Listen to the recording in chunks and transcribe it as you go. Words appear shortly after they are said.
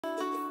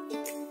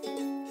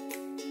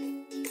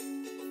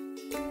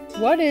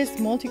What is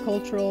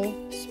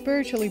multicultural,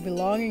 spiritually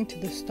belonging to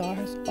the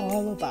stars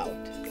all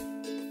about?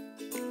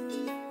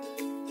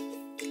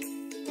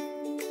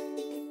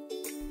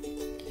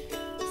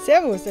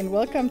 Servus and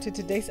welcome to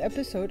today's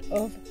episode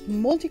of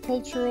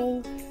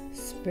Multicultural,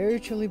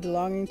 Spiritually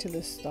Belonging to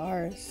the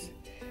Stars.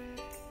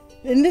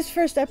 In this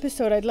first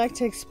episode, I'd like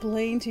to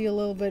explain to you a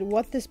little bit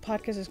what this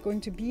podcast is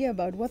going to be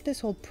about, what this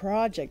whole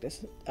project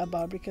is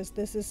about, because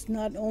this is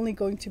not only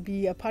going to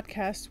be a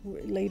podcast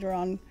later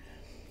on.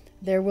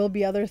 There will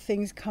be other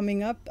things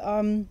coming up.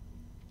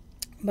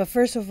 But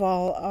first of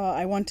all,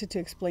 I wanted to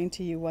explain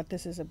to you what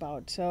this is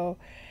about. So,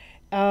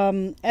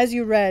 as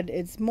you read,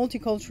 it's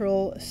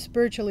multicultural,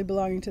 spiritually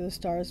belonging to the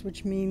stars,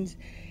 which means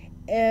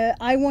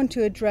I want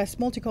to address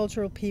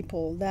multicultural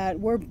people that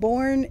were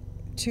born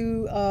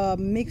to a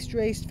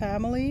mixed-race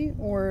family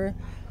or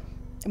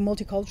a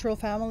multicultural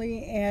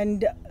family,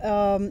 and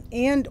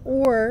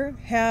or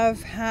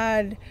have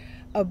had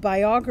a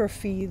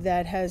biography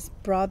that has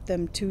brought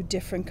them to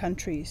different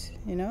countries,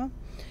 you know.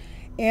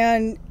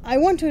 And I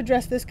want to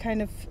address this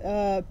kind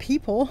of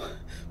people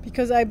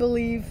because I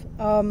believe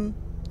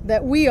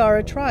that we are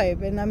a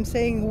tribe, and I'm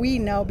saying we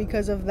now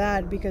because of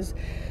that, because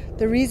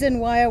the reason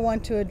why I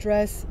want to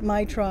address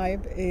my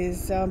tribe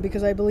is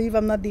because I believe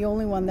I'm not the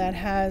only one that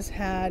has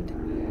that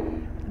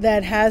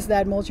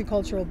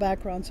multicultural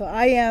background. So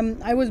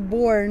I was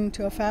born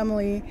to a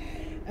family,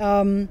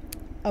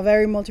 a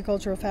very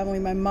multicultural family.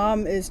 My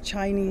mom is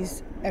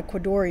Chinese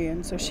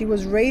Ecuadorian, so she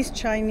was raised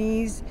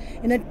Chinese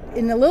in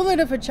a little bit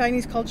of a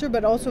Chinese culture,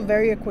 but also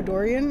very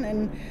Ecuadorian.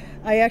 And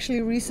I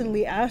actually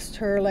recently asked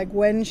her like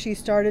when she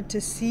started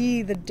to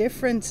see the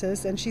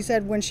differences, and she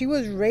said when she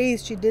was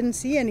raised she didn't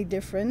see any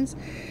difference,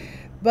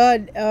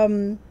 but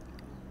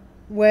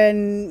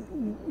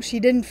when she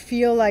didn't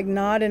feel like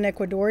not an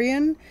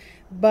Ecuadorian.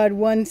 But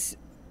once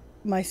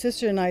my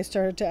sister and I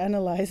started to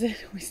analyze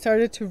it, we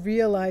started to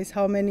realize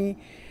how many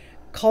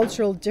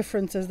cultural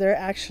differences there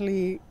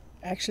actually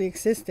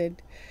existed.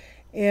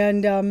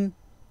 And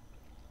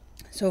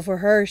so for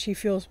her, she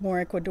feels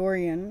more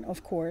Ecuadorian,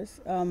 of course.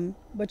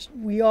 But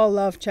we all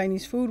love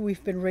Chinese food.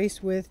 We've been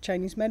raised with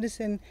Chinese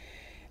medicine,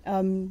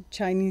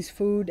 Chinese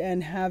food,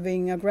 and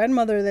having a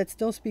grandmother that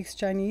still speaks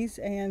Chinese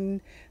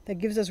and that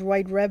gives us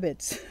white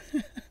rabbits.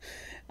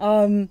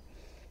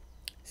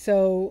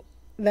 So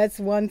that's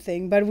one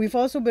thing. But we've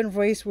also been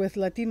raised with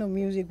Latino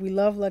music. We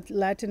love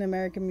Latin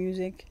American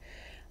music.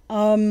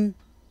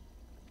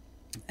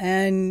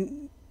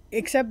 And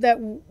except that,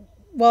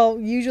 well,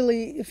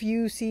 usually if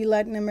you see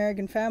Latin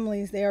American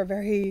families, they are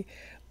very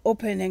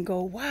open and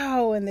go,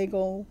 wow, and they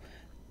go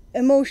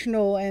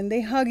emotional and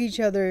they hug each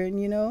other, and,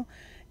 you know,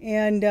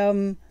 and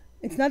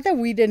it's not that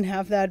we didn't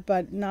have that,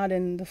 but not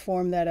in the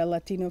form that a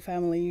Latino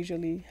family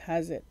usually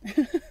has it.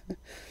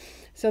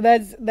 So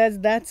that's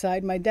that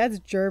side. My dad's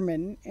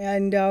German,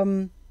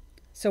 and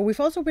so we've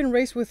also been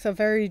raised with a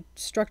very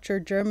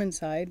structured German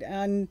side,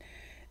 and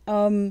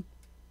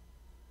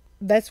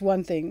that's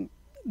one thing.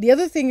 The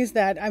other thing is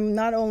that I'm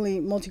not only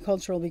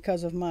multicultural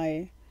because of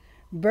my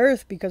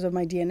birth, because of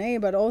my DNA,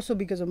 but also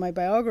because of my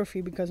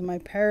biography, because my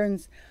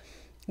parents,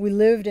 we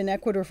lived in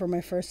Ecuador for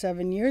my first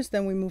 7 years,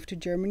 then we moved to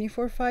Germany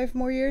for 5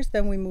 more years,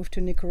 then we moved to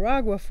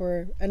Nicaragua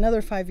for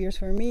another 5 years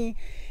for me,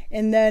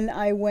 and then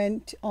I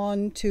went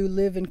on to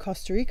live in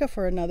Costa Rica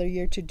for another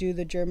year to do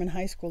the German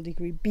high school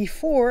degree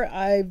before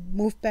I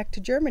moved back to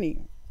Germany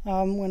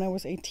when I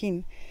was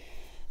 18.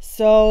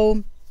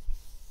 So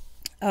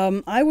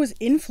I was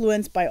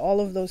influenced by all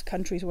of those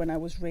countries when I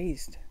was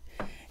raised.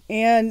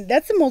 And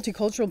that's the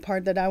multicultural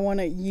part that I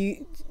want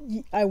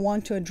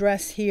to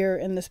address here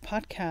in this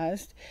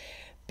podcast,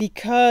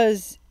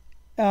 because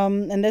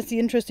and that's the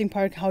interesting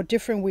part, how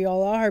different we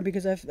all are,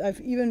 because I've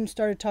even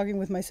started talking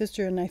with my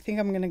sister, and I think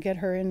I'm going to get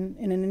her in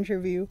an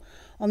interview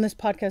on this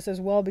podcast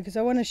as well, because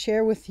I want to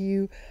share with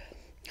you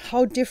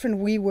how different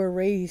we were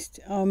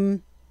raised.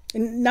 And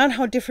not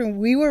how different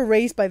we were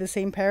raised by the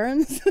same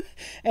parents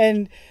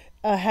and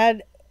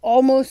had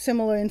almost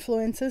similar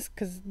influences,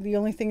 because the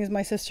only thing is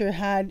my sister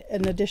had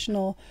an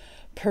additional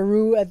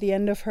Peru at the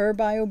end of her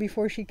bio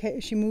before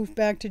she moved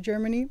back to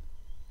Germany,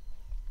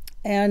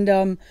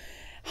 and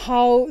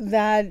how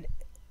that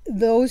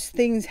those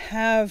things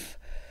have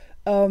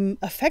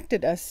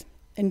affected us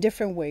in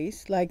different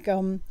ways. Like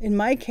in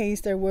my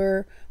case, there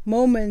were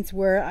moments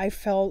where I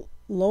felt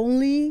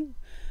lonely,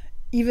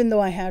 even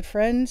though I had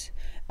friends.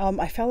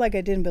 I felt like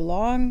I didn't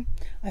belong.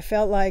 I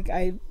felt like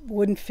I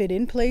wouldn't fit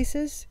in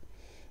places.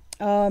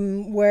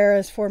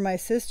 Whereas for my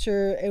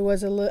sister, it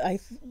was a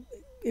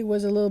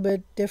little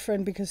bit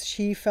different, because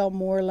she felt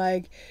more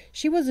like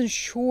she wasn't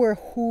sure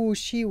who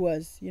she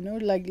was, you know,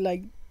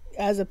 like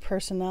as a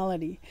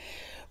personality,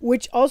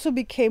 which also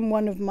became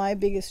one of my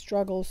biggest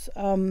struggles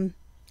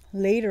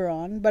later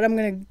on. But I'm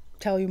going to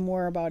tell you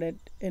more about it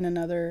in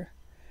another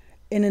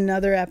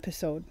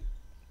episode.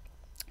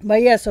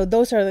 But yeah, so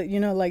those are,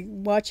 you know, like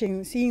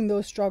seeing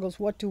those struggles.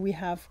 What do we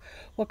have?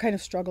 What kind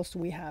of struggles do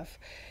we have?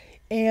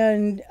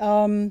 And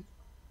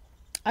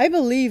I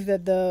believe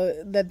that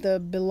the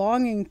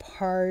belonging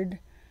part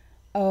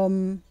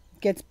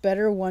gets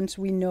better once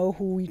we know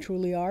who we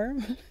truly are.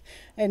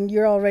 And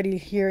you're already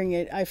hearing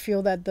it. I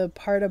feel that the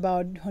part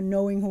about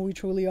knowing who we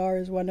truly are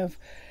is one of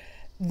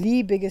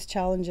the biggest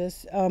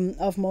challenges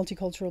of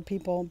multicultural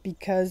people,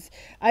 because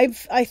I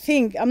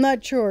think, I'm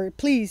not sure,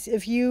 please,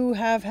 if you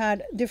have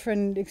had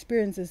different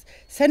experiences,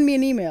 send me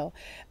an email.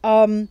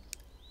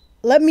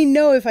 Let me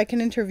know if I can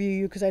interview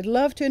you, because I'd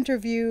love to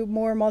interview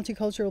more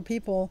multicultural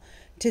people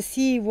to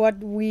see what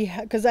we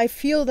because I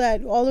feel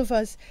that all of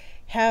us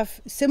have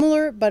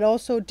similar but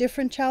also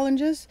different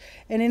challenges,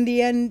 and in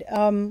the end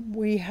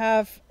we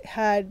have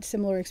had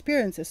similar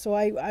experiences. So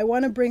I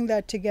want to bring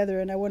that together,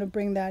 and I want to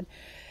bring that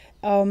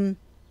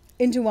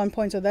into one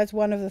point. So that's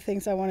one of the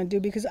things I want to do,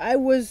 because I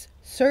was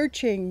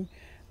searching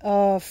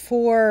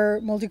for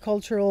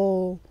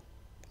multicultural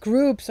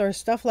groups or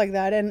stuff like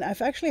that, and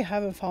I've actually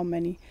haven't found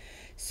many.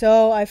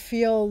 So I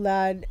feel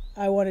that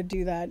I want to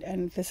do that,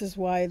 and this is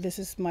why this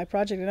is my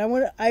project. And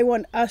I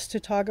want us to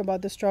talk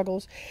about the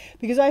struggles,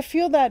 because I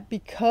feel that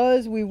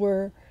because we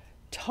were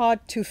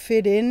taught to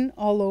fit in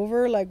all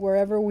over, like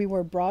wherever we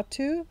were brought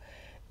to,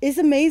 is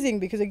amazing,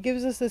 because it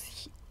gives us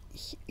this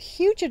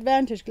huge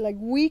advantage. Like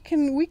we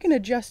can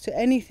adjust to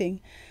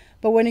anything,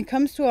 but when it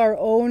comes to our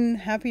own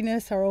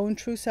happiness, our own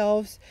true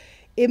selves,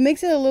 it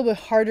makes it a little bit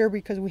harder,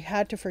 because we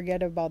had to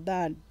forget about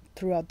that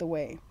throughout the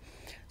way.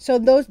 So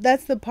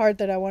that's the part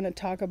that I want to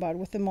talk about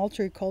with the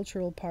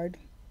multicultural part.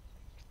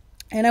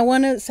 And I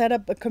want to set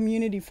up a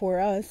community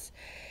for us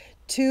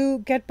to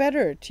get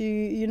better,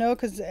 to,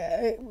 because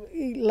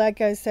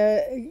like I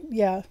said,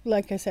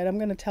 I'm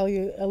going to tell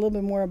you a little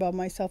bit more about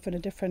myself in a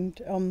different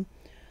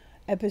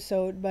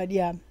episode, but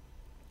yeah,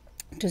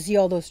 to see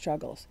all those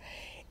struggles.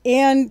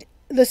 And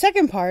the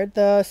second part,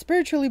 the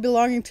spiritually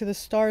belonging to the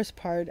stars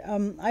part,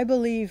 I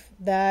believe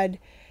that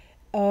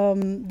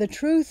the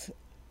truth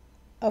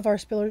of our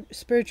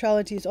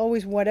spirituality is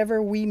always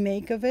whatever we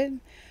make of it,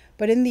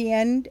 but in the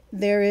end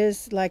there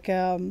is like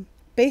a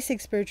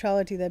basic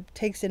spirituality that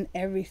takes in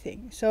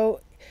everything. So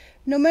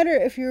no matter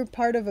if you're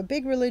part of a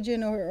big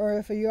religion or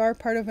if you are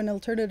part of an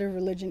alternative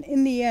religion,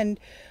 in the end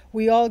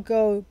we all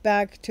go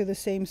back to the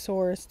same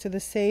source, to the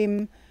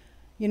same,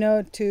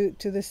 to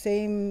the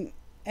same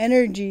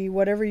energy,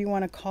 whatever you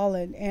want to call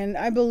it. And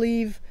I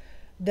believe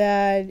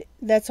that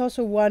that's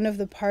also one of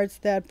the parts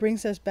that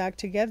brings us back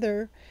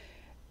together,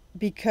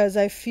 because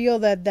I feel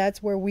that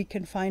that's where we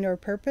can find our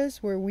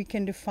purpose, where we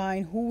can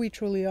define who we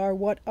truly are,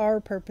 what our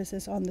purpose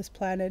is on this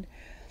planet.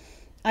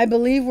 I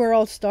believe we're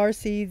all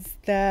starseeds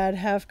that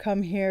have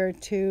come here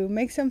to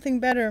make something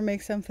better,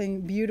 make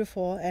something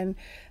beautiful, and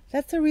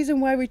that's the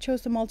reason why we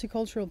chose the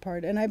multicultural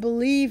part. And I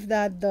believe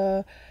that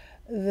the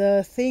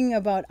thing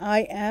about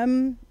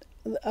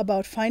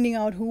about finding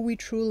out who we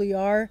truly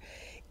are,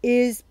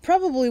 is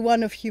probably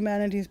one of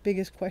humanity's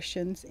biggest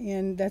questions,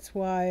 and that's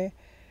why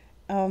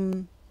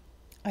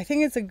I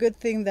think it's a good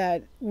thing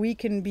that we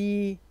can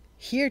be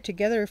here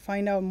together,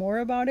 find out more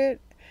about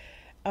it.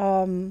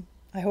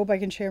 I hope I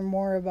can share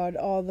more about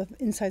all the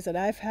insights that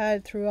I've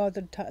had throughout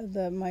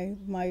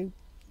my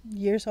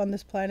years on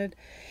this planet,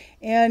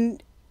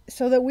 and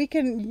so that we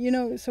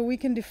can, so we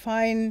can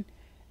define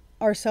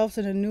ourselves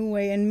in a new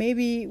way, and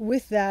maybe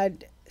with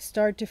that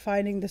start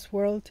defining this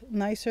world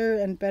nicer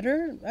and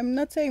better. I'm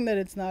not saying that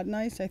it's not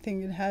nice. I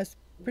think it has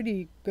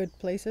pretty good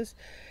places,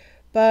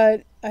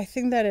 but I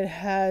think that it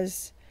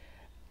has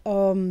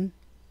an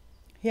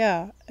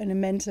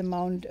immense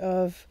amount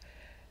of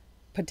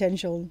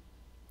potential,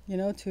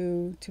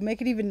 to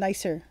make it even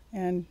nicer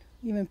and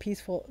even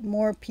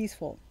more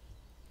peaceful.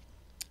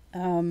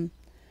 And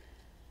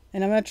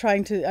I'm not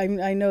trying to,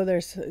 I know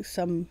there's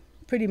some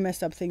pretty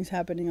messed up things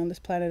happening on this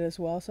planet as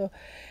well. So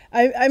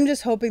I'm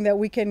just hoping that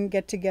we can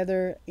get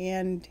together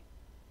and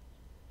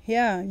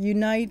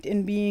unite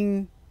in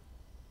being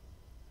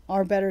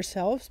our better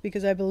selves,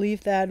 because I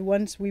believe that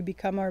once we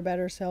become our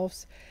better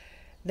selves,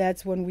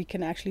 that's when we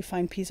can actually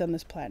find peace on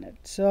this planet.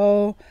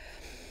 So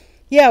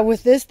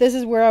with this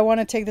is where I want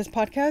to take this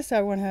podcast.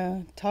 I want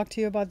to talk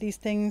to you about these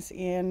things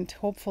and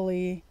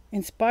hopefully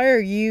inspire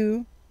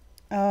you.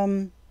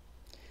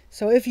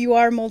 So if you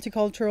are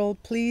multicultural,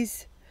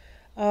 please,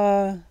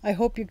 I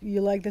hope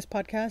you like this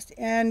podcast.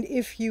 And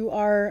if you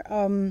are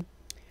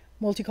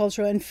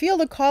multicultural and feel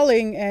the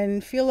calling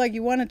and feel like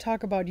you want to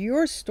talk about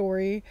your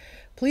story,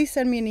 please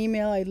send me an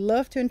email. I'd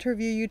love to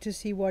interview you to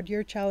see what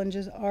your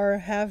challenges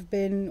have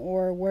been,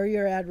 or where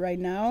you're at right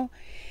now.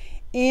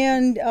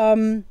 And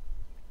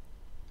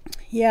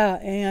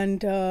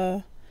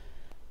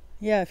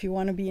if you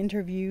want to be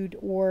interviewed,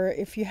 or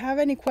if you have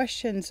any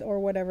questions or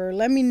whatever,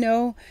 let me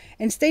know.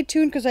 And stay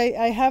tuned, because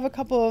I have a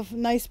couple of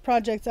nice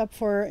projects up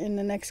for in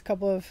the next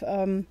couple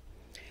of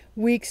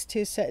weeks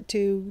to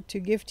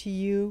give to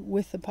you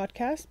with the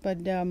podcast. But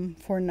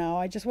for now,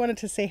 I just wanted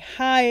to say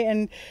hi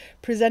and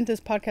present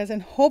this podcast,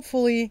 and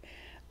hopefully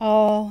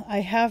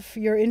I have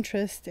your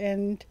interest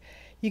and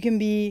you can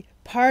be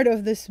part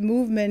of this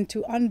movement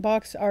to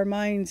unbox our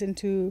minds and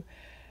to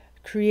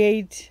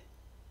create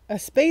a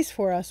space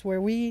for us where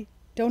we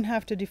don't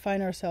have to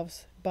define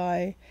ourselves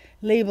by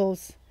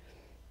labels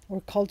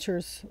or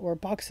cultures or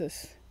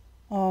boxes.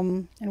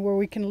 and where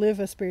we can live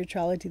a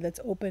spirituality that's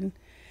open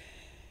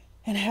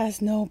and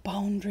has no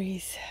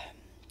boundaries.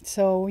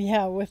 So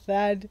yeah, with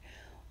that,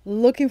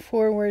 looking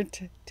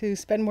forward to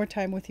spend more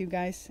time with you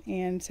guys,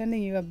 and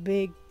sending you a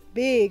big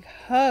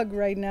hug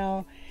right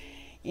now,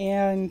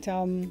 and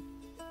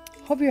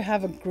hope you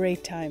have a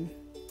great time.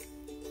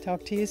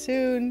 Talk to you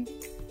soon.